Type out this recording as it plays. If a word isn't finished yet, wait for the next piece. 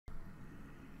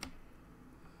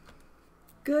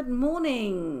Good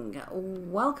morning.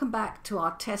 Welcome back to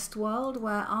our test world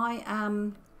where I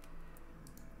am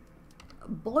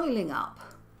boiling up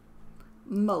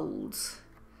molds,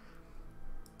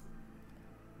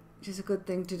 which is a good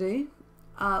thing to do.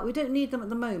 We don't need them at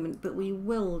the moment, but we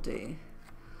will do.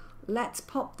 Let's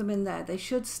pop them in there. They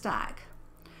should stack.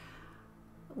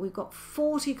 We've got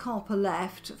 40 copper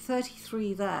left,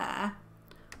 33 there,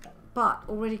 but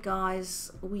already,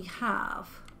 guys, we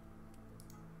have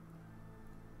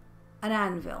an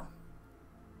anvil.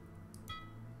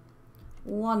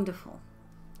 Wonderful.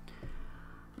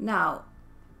 Now,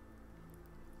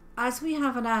 as we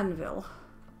have an anvil,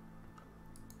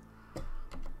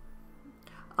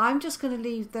 I'm just going to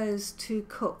leave those to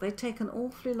cook. They take an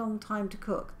awfully long time to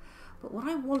cook. But what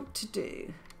I want to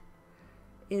do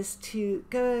is to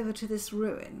go over to this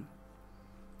ruin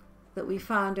that we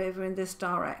found over in this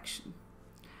direction.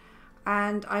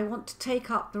 And I want to take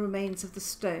up the remains of the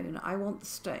stone. I want the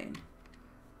stone.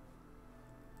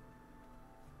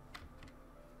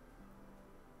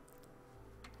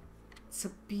 It's a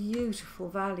beautiful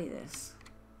valley, this.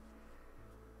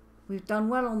 We've done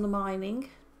well on the mining.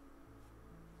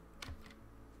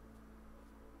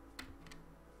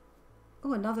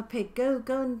 Oh, another pig. Go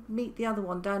and meet the other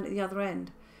one down at the other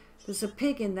end. There's a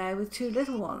pig in there with two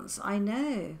little ones. I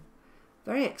know.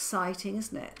 Very exciting,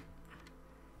 isn't it?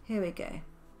 Here we go.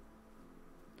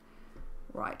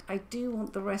 Right, I do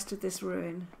want the rest of this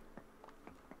ruin.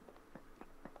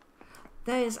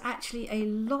 There is actually a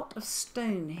lot of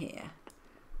stone here.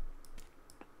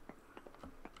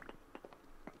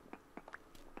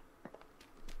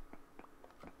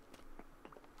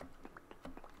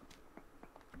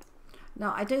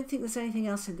 Now, I don't think there's anything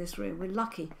else in this room. We're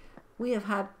lucky. We have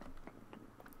had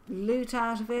loot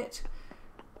out of it.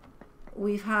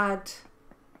 We've had,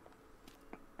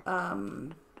 oh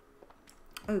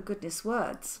goodness,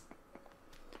 words.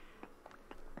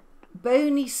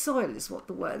 Bony soil is what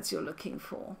the words you're looking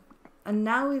for. And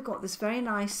now we've got this very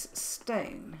nice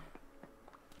stone.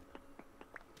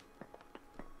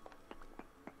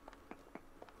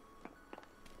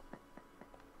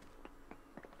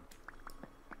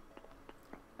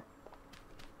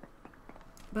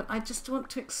 But I just want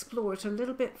to explore it a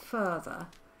little bit further.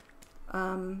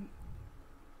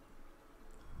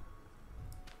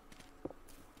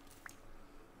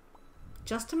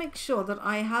 Just to make sure that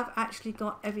I have actually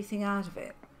got everything out of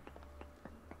it.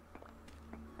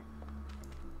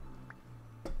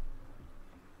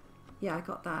 Yeah, I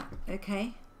got that.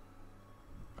 Okay.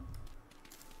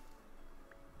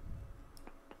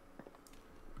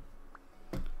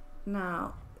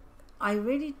 Now, I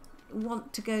really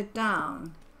want to go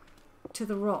down to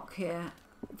the rock here.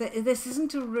 This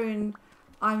isn't a ruin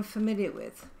I'm familiar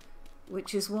with,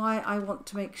 which is why I want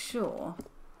to make sure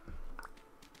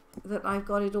that I've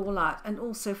got it all out. And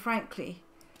also, frankly,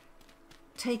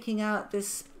 taking out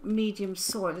this medium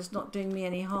soil is not doing me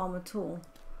any harm at all.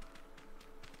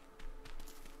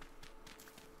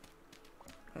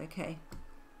 Okay.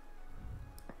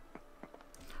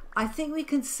 I think we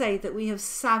can say that we have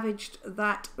savaged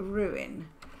that ruin.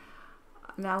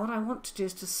 Now what I want to do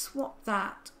is to swap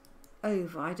that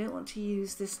over. I don't want to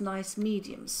use this nice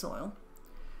medium soil.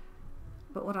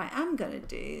 But what I am going to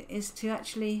do is to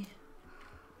actually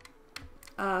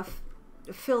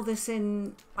fill this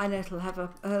in. I know it'll have a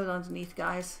hole underneath,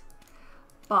 guys,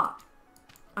 but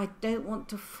I don't want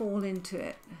to fall into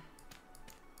it.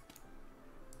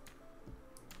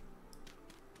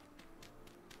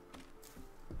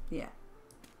 Yeah.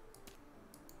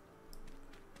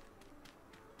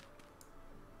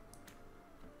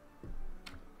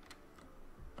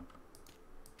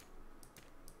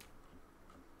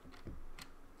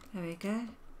 There we go.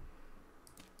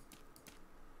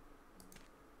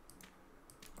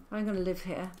 I'm going to live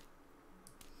here.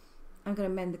 I'm going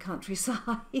to mend the countryside.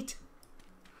 Let's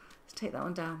take that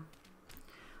one down.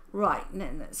 Right,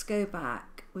 then let's go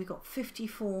back. We've got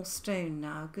 54 stone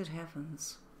now. Good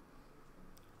heavens.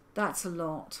 That's a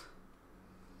lot.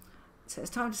 So it's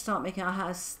time to start making our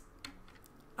house.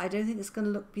 I don't think it's going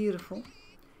to look beautiful.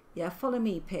 Yeah, follow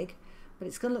me, pig. But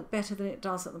it's going to look better than it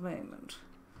does at the moment.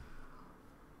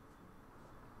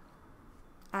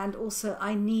 And also,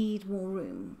 I need more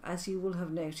room, as you will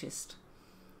have noticed.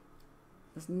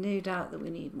 There's no doubt that we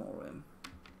need more room.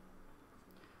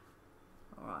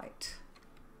 All right.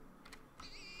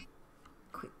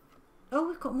 Quick. Oh,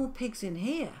 we've got more pigs in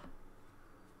here.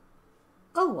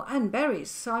 Oh, and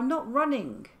berries, so I'm not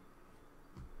running.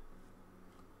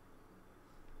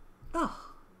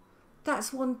 Oh,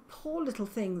 that's one poor little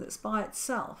thing that's by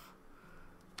itself.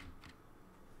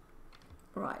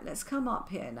 Right, let's come up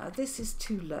here now. This is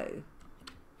too low.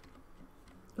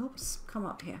 oops, come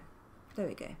up here. There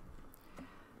we go.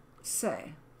 So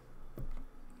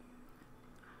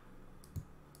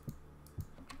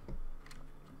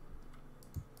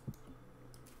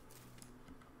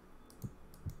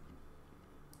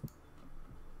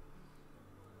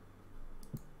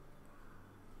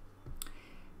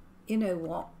you know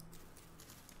what?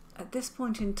 At this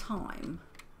point in time,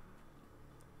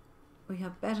 we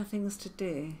have better things to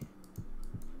do.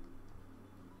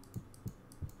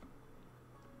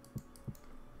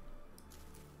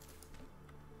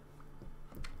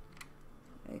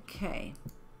 Okay.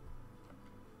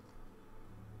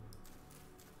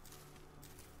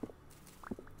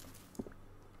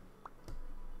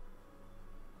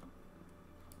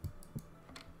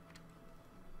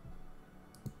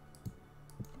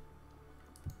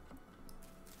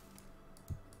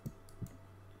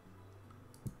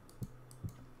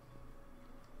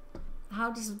 How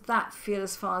does that feel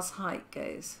as far as height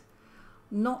goes?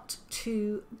 Not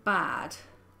too bad.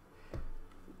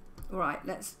 Right,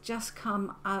 let's just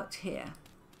come out here.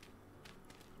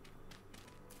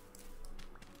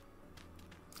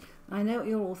 I know what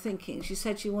you're all thinking. She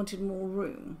said she wanted more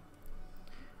room.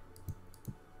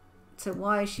 So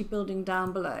why is she building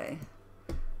down below?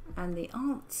 And the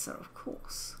answer, of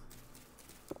course.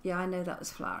 Yeah, I know that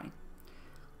was flowering.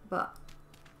 But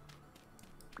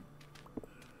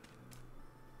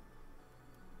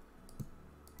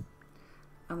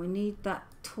and we need that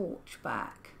torch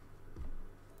back.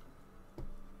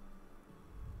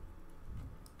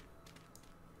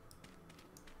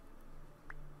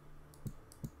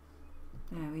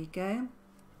 There we go.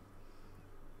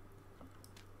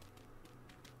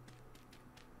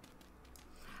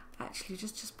 Actually,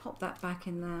 just pop that back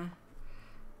in there.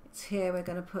 It's here we're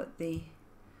going to put the,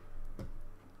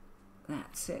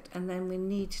 that's it. And then we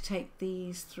need to take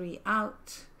these three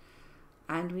out,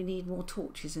 and we need more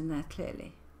torches in there,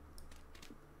 clearly.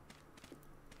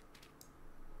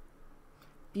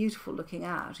 Beautiful looking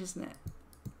out, isn't it?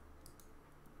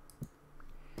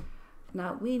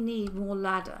 Now we need more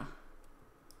ladder,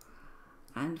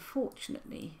 and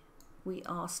fortunately we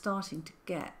are starting to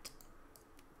get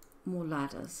more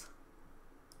ladders.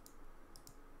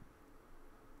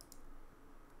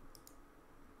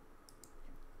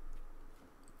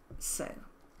 So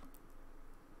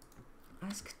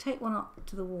let's take one up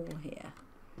to the wall here,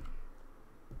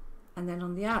 and then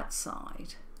on the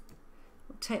outside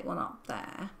we'll take one up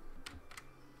there.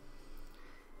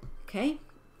 Okay,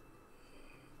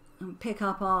 and pick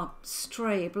up our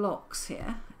stray blocks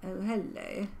here. Oh,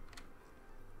 hello.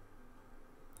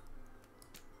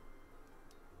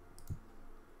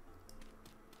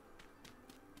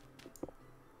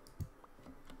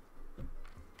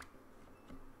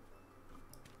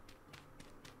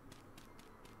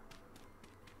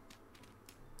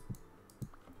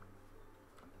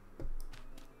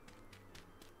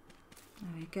 There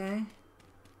we go.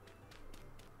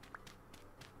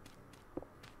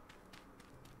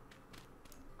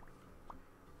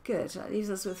 Good, that leaves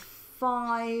us with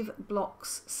 5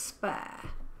 blocks spare.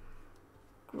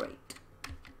 Great.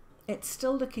 It's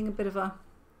still looking a bit of a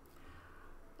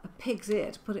pig's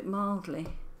ear, to put it mildly.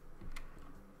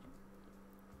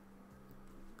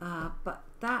 But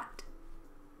that,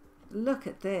 look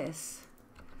at this.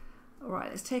 All right,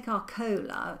 let's take our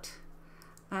coal out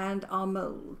and our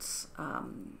moulds.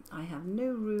 I have no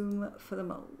room for the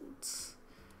moulds.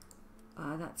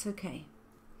 That's okay.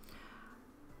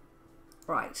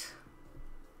 Right.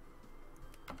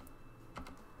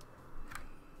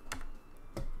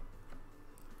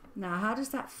 Now, how does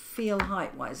that feel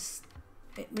height-wise?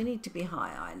 We need to be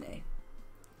higher, I know.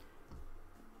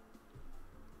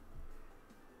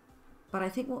 But I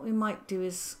think what we might do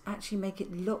is actually make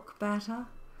it look better.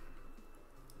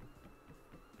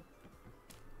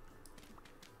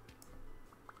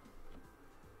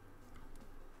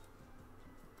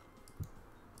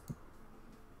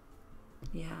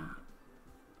 Yeah.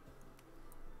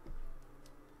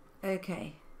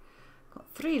 Okay. Got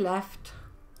 3 left.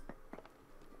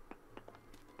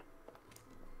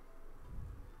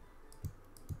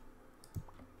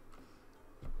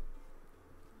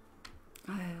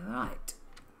 Right.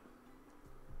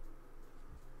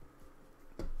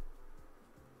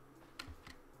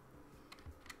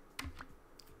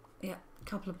 Yeah, a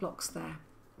couple of blocks there.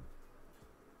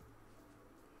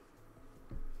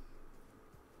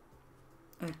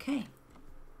 Okay.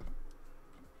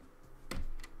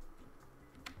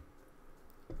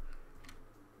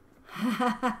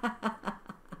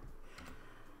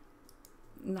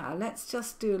 Now let's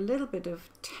just do a little bit of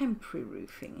temporary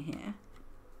roofing here.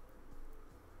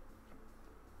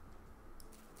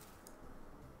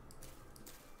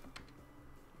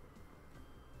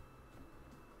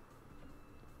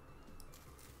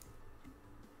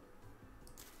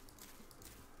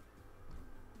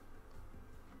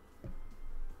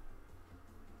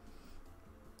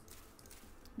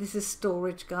 This is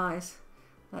storage, guys.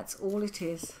 That's all it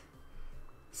is.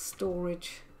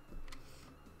 Storage.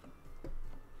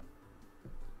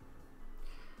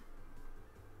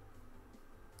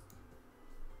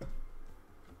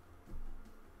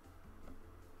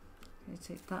 Okay,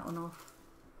 take that one off.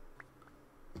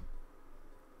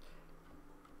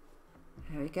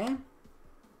 There we go.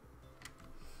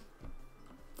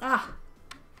 Ah!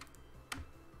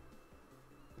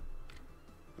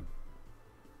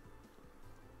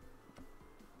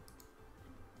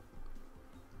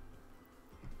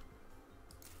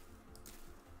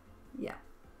 Yeah.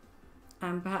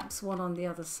 And perhaps one on the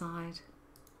other side.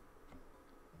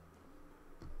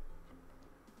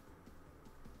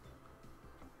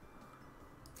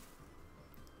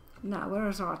 Now, where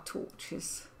is our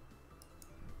torches?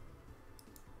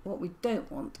 What we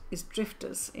don't want is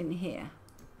drifters in here.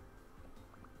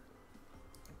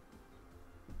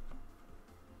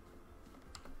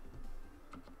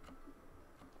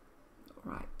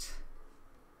 Right.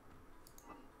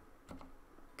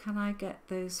 Can I get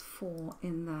those 4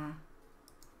 in there?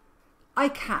 I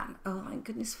can. Oh, thank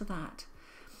goodness for that.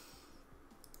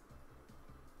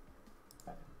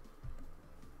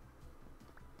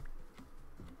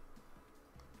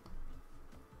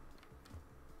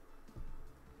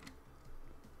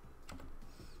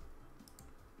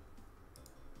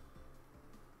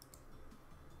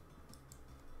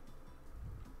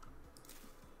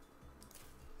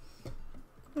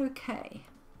 Okay.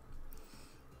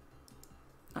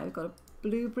 Now we've got a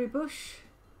blueberry bush.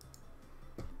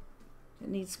 It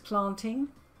needs planting.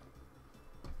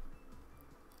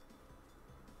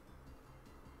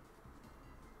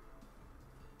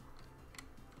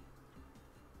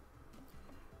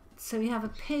 So we have a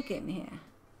pig in here.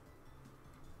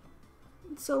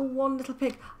 So one little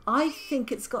pig. I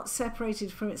think it's got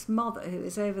separated from its mother, who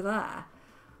is over there.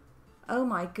 Oh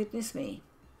my goodness me.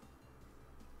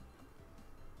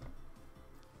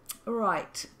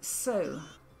 Right, so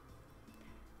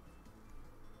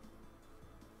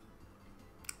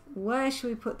where should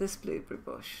we put this blueberry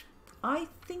bush? I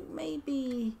think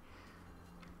maybe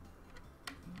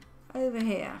over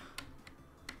here.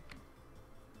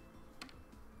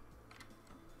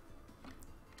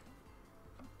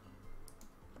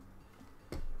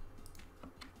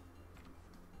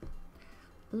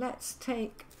 Let's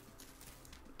take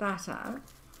that out.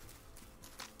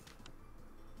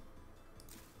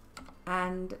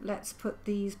 And let's put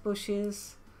these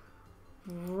bushes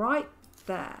right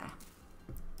there.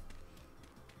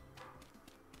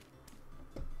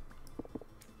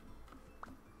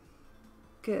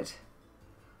 Good.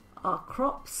 Our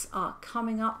crops are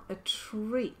coming up a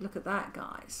treat. Look at that,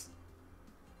 guys.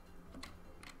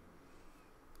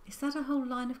 Is that a whole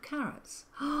line of carrots?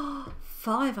 Oh,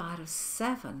 5 out of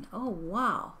 7. Oh,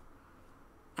 wow.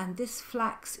 And this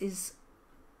flax is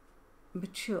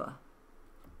mature.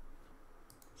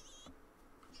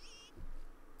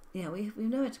 Yeah, we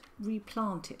know how to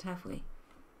replant it, have we?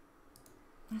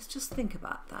 Let's just think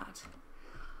about that.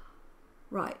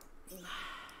 Right.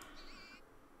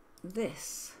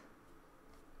 This.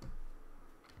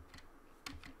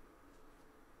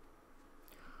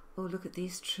 Oh, look at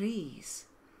these trees.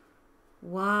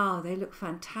 Wow, they look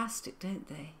fantastic, don't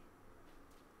they?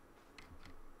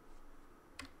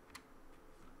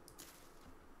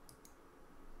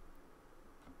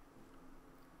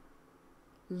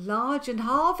 Large and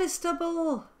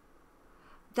harvestable.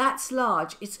 That's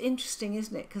large. It's interesting,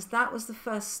 isn't it? Because that was the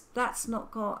first. That's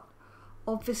not got.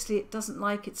 Obviously, it doesn't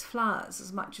like its flowers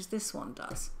as much as this one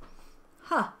does.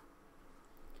 Huh.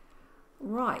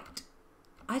 Right.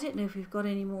 I don't know if we've got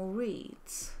any more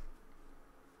reeds.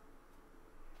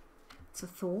 It's a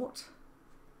thought.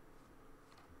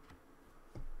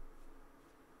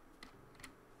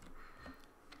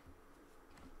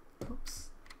 Oops.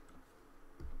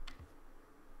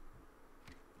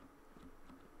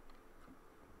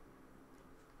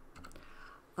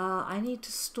 I need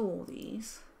to store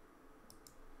these.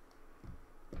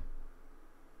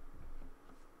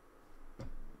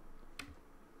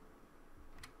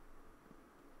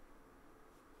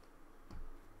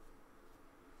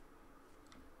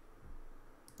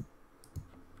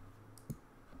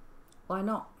 Why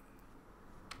not?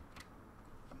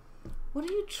 What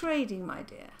are you trading, my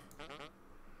dear?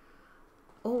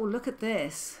 Oh, look at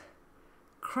this.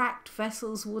 Cracked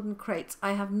vessels, wooden crates.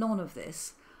 I have none of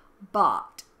this.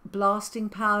 But blasting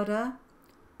powder,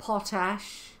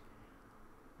 potash,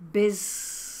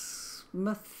 bismuth,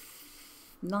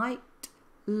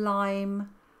 lime,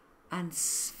 and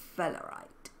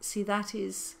sphalerite. See, that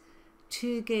is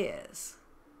 2 gears.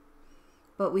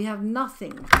 But we have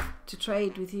nothing to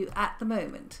trade with you at the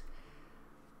moment.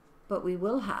 but we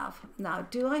will have. Now,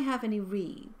 do I have any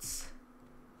reeds?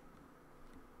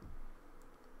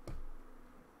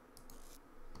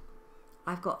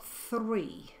 I've got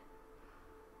 3.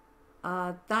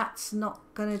 That's not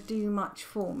going to do much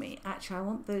for me. Actually, I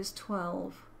want those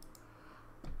 12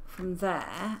 from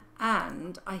there.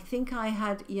 And I think I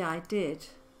had, yeah, I did.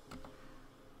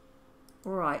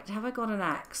 Right, have I got an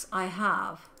axe? I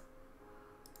have.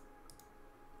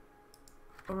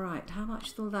 Right, how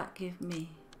much will that give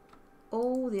me?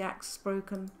 Oh, the axe is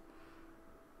broken.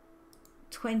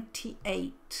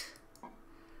 28.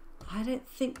 I don't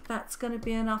think that's going to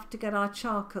be enough to get our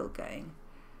charcoal going.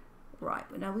 Right,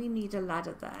 now we need a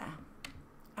ladder there.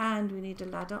 And we need a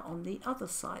ladder on the other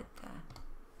side there.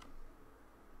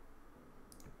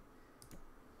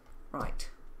 Right.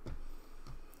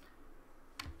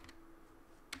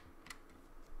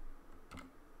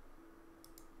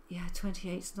 Yeah,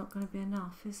 28's not going to be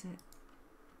enough, is it?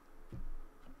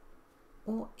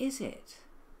 Or is it?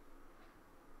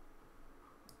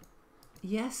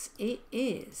 Yes, it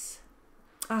is.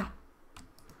 Ah.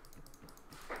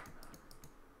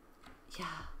 Yeah.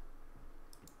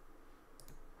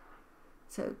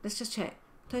 So let's just check.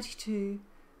 32,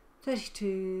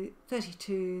 32,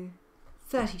 32,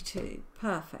 32.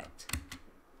 Perfect.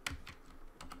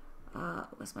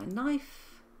 Where's my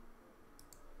knife?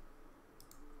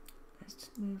 Let's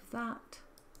just move that.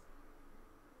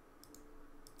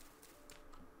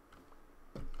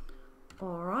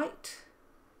 All right.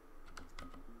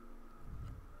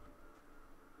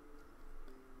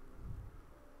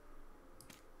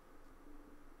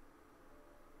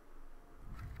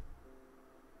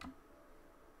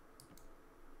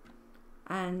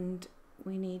 And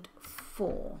we need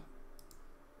 4.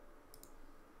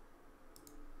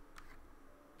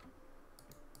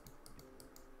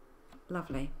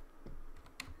 Lovely.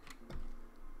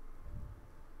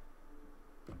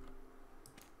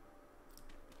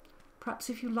 Perhaps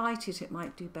if you light it, it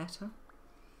might do better.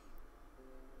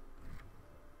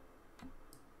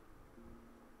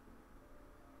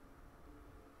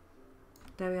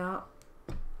 There we are.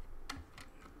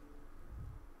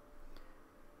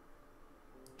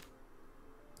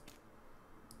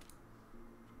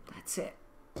 That's it.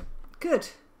 Good.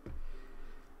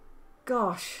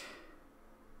 Gosh.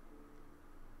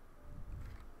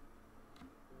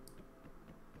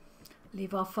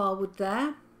 Leave our firewood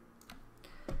there.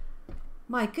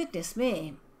 My goodness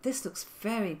me, this looks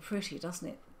very pretty, doesn't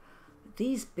it?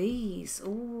 These bees,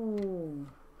 oh.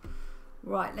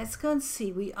 Right, let's go and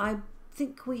see. I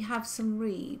think we have some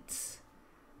reeds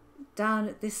down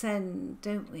at this end,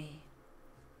 don't we?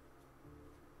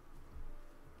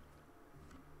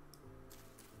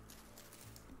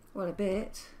 Well, a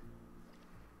bit.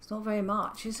 It's not very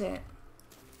much, is it?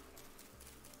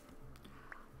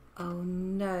 Oh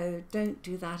no, don't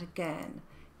do that again.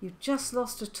 You've just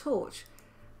lost a torch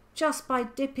just by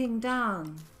dipping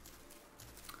down.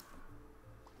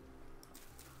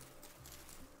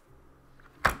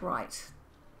 Right.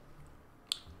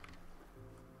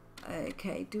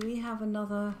 Okay, do we have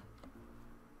another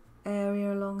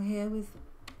area along here with...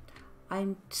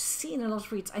 I'm seeing a lot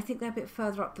of reeds. I think they're a bit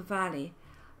further up the valley.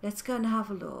 Let's go and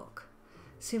have a look.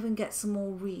 See if we can get some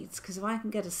more reeds, because if I can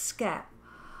get a skep,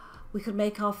 we could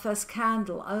make our first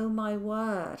candle. Oh my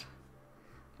word.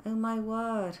 Oh my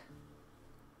word.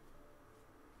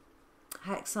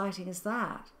 How exciting is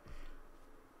that?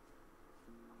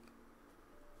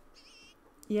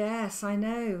 Yes, I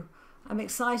know. I'm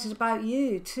excited about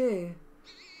you too.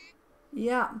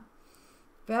 Yeah,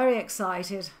 very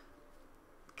excited.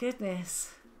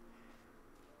 Goodness.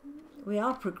 We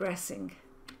are progressing.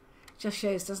 Just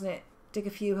shows, doesn't it? Dig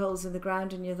a few holes in the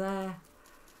ground and you're there.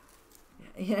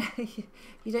 Yeah,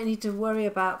 you don't need to worry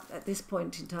about, at this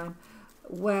point in time,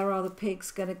 where are the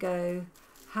pigs going to go?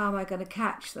 How am I going to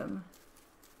catch them?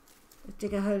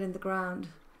 Dig a hole in the ground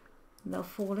and they'll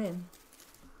fall in.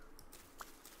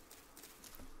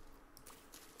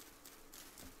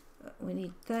 We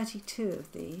need 32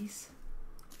 of these.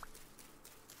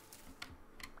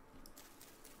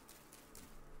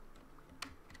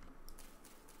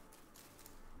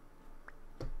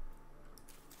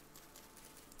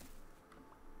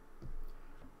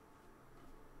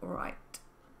 Right.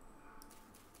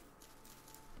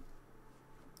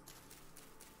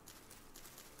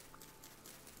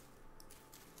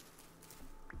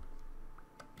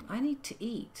 I need to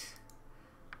eat.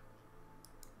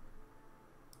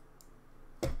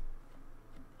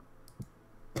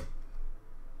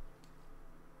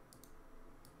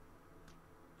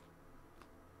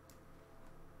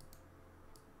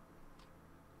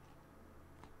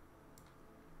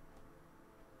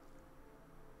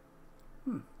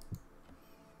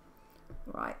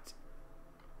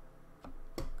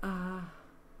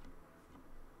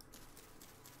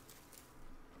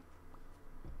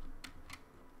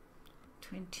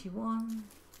 21.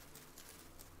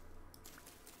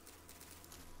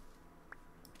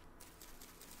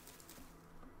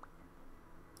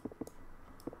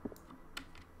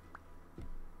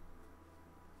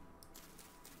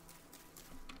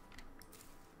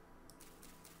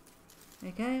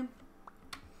 Okay.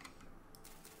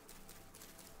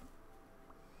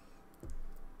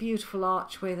 Beautiful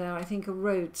archway there. I think a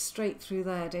road straight through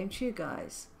there, don't you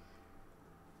guys?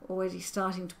 Already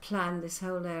starting to plan this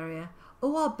whole area.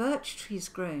 Oh, our birch tree's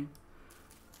grown.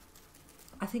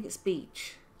 I think it's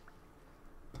beech.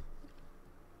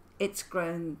 It's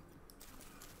grown.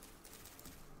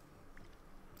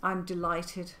 I'm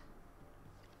delighted.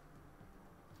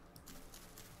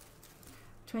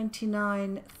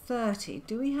 29, 30.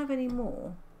 Do we have any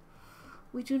more?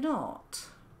 We do not.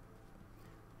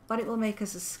 But it will make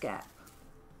us a skep.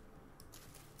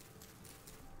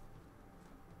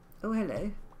 Oh,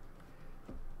 hello.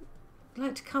 Would you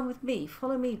like to come with me?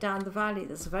 Follow me down the valley.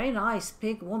 There's a very nice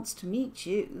pig wants to meet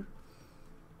you.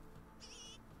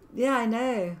 Yeah, I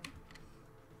know.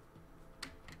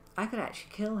 I could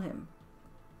actually kill him.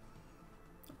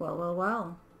 Well, well,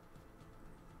 well.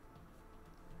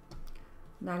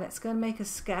 Now let's go and make a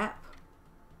skep.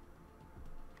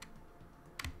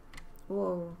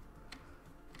 Whoa.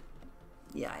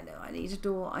 Yeah, I know. I need a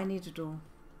door. I need a door.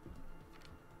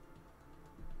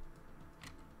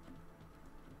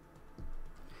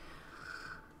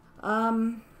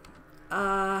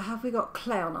 Have we got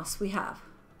clay on us? We have.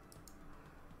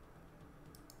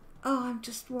 Oh, I'm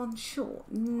just one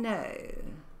short. No.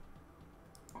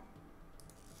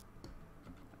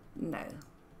 No.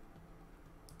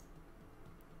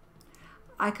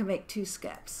 I can make 2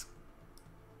 skeps.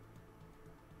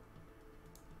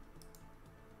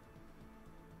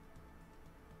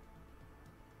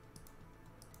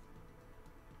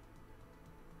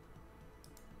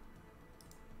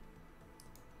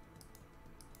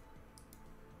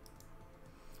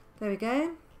 There we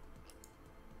go.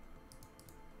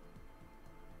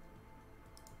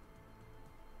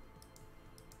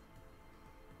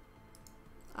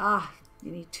 Ah,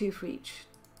 you need 2 for each.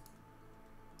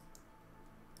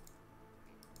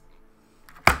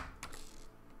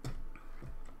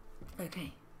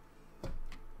 Okay.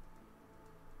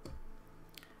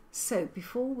 So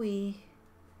before we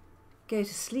go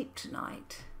to sleep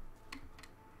tonight,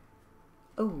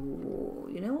 oh,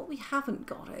 you know what we haven't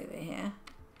got over here?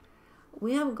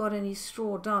 We haven't got any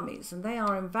straw dummies, and they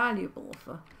are invaluable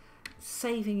for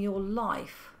saving your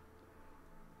life.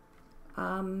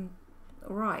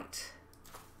 Right.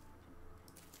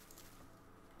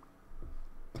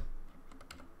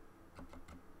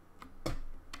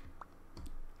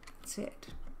 That's it.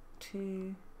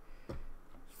 2,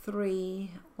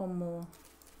 3, one more.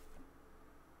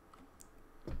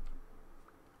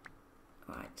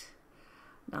 Right.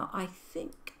 Now I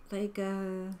think they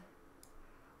go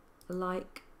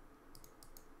like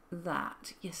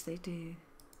that. Yes, they do.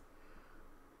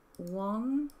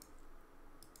 1,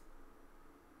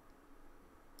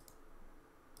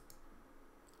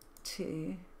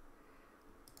 2,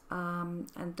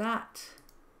 and that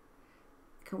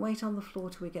can wait on the floor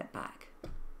till we get back.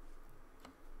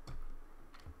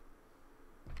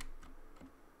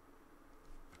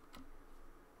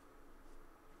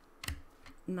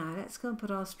 Now let's go and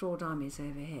put our straw dummies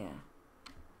over here.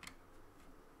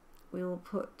 We will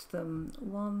put them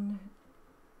 1,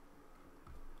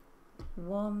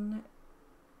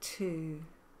 2.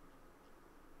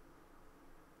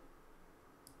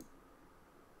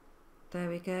 There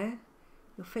we go.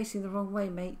 You're facing the wrong way,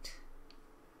 mate.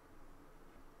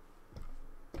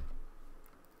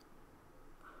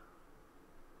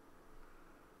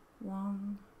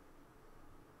 One.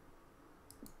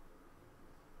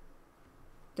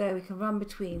 There, we can run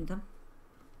between them.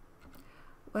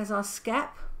 Where's our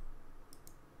skep?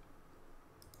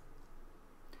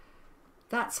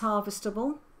 That's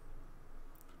harvestable.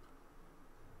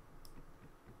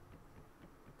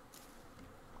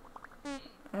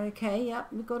 Okay,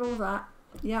 yep, we've got all that.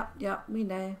 Yep, we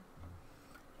know.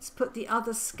 Let's put the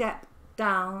other skep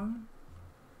down.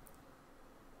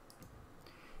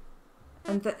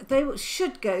 And they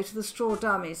should go to the straw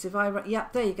dummies if I...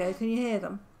 Yep, there you go. Can you hear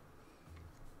them?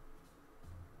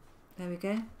 There we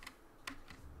go.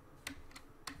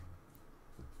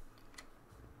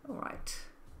 All right.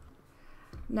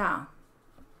 Now,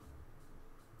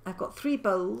 I've got 3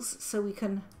 bowls, so we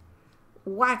can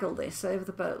waggle this over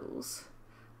the bowls.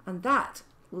 And that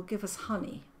will give us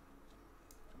honey.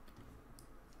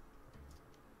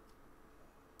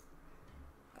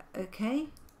 Okay.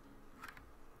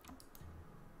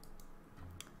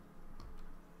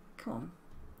 Come on.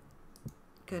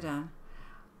 Go down.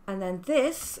 And then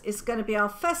this is going to be our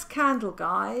first candle,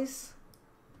 guys.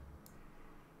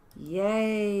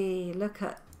 Yay, look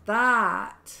at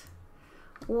that.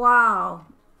 Wow.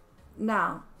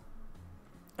 Now,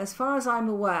 as far as I'm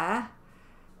aware,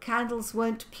 candles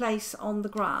won't place on the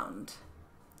ground.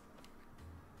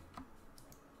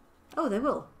 Oh, they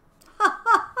will.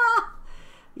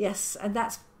 Yes, and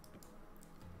that's...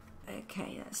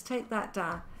 Okay, let's take that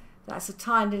down. That's a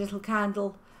tiny little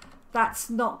candle. That's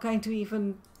not going to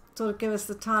even sort of give us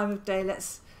the time of day.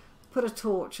 Let's put a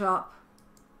torch up.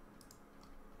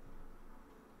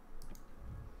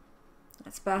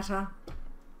 That's better.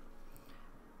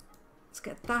 Let's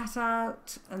get that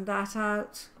out and that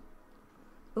out.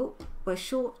 Oh, we're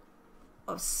short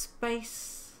of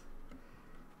space.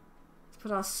 Let's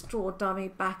put our straw dummy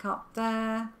back up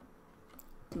there.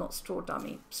 Not straw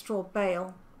dummy, straw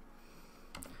bale.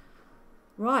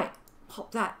 Right,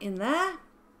 pop that in there.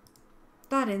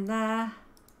 That in there.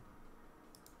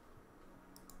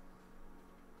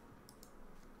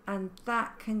 And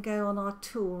that can go on our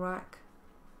tool rack.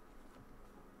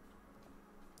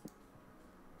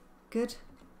 Good.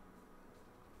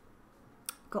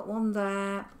 Got one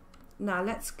there. Now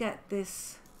let's get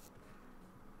this.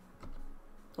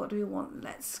 What do we want?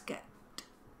 Let's get...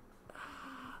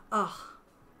 the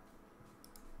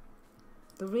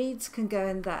reeds can go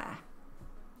in there.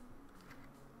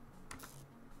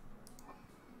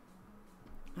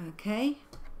 Okay.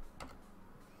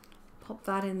 Pop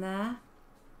that in there.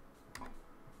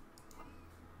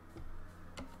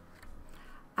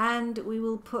 And we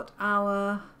will put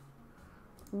our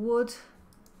wood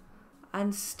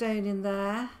and stone in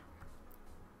there.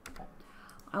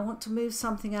 I want to move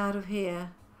something out of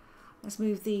here. Let's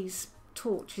move these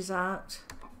torches out.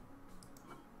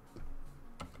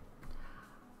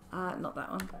 Not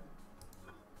that one.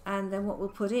 And then what we'll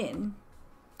put in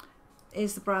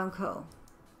is the brown coal.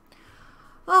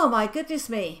 Oh my goodness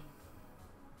me.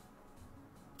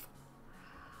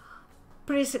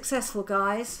 Pretty successful,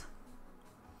 guys.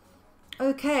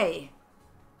 Okay.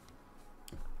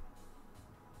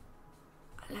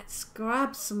 Let's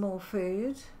grab some more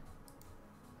food.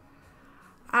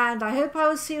 And I hope I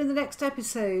will see you in the next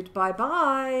episode. Bye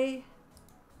bye.